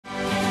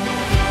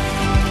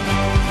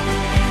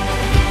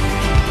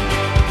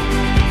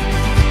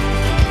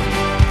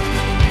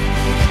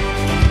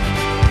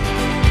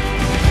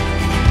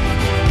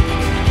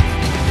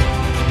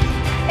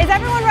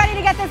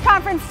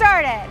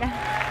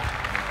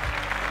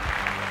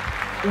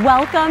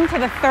Welcome to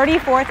the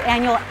 34th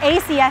Annual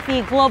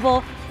ACFE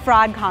Global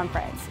Fraud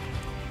Conference.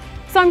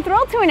 So I'm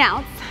thrilled to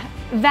announce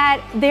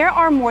that there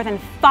are more than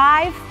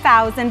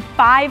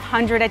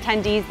 5,500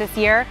 attendees this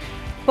year,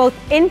 both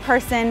in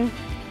person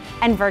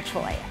and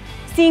virtually.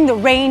 Seeing the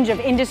range of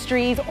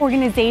industries,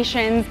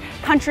 organizations,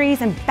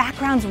 countries, and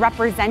backgrounds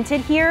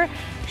represented here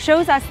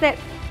shows us that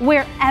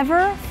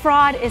wherever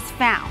fraud is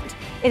found,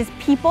 it is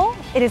people,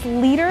 it is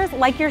leaders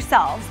like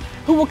yourselves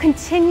who will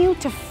continue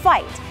to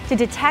fight to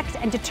detect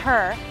and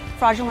deter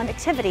fraudulent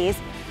activities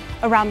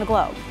around the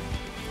globe,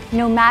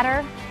 no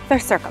matter their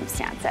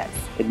circumstances.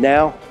 And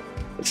now,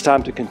 it's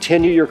time to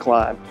continue your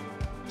climb,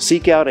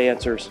 seek out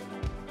answers,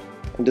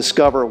 and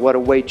discover what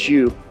awaits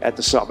you at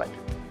the summit.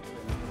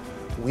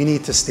 We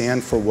need to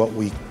stand for what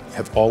we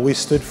have always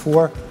stood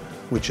for,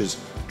 which is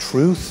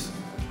truth.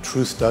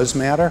 Truth does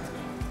matter.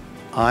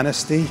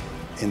 Honesty,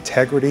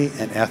 integrity,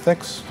 and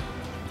ethics.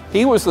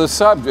 He was the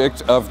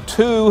subject of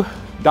 2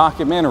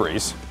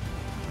 documentaries.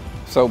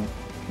 So,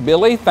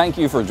 Billy, thank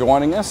you for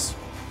joining us.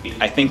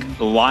 I think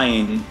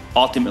lying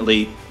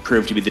ultimately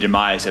proved to be the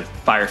demise of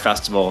Fyre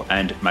Festival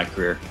and my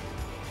career.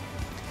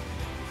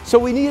 So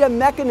we need a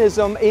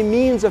mechanism, a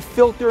means of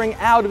filtering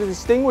out, of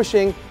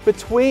distinguishing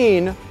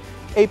between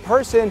a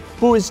person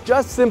who is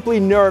just simply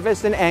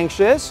nervous and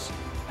anxious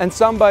and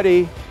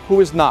somebody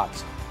who is not.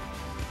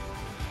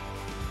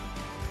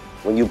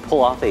 When you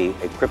pull off a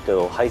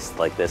crypto heist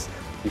like this,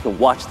 you can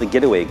watch the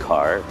getaway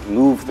car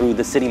move through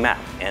the city map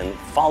and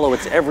follow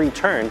its every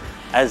turn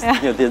as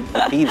the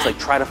thieves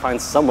try to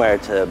find somewhere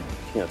to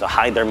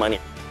hide their money.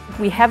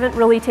 We haven't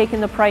really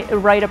taken the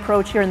right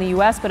approach here in the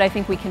US, but I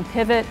think we can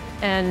pivot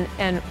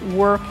and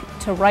work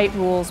to write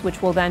rules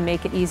which will then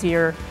make it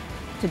easier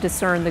to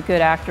discern the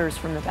good actors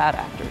from the bad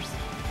actors.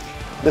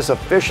 This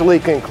officially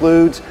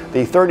concludes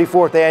the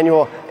 34th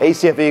Annual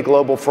ACFE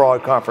Global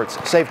Fraud Conference.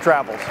 Safe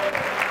travels.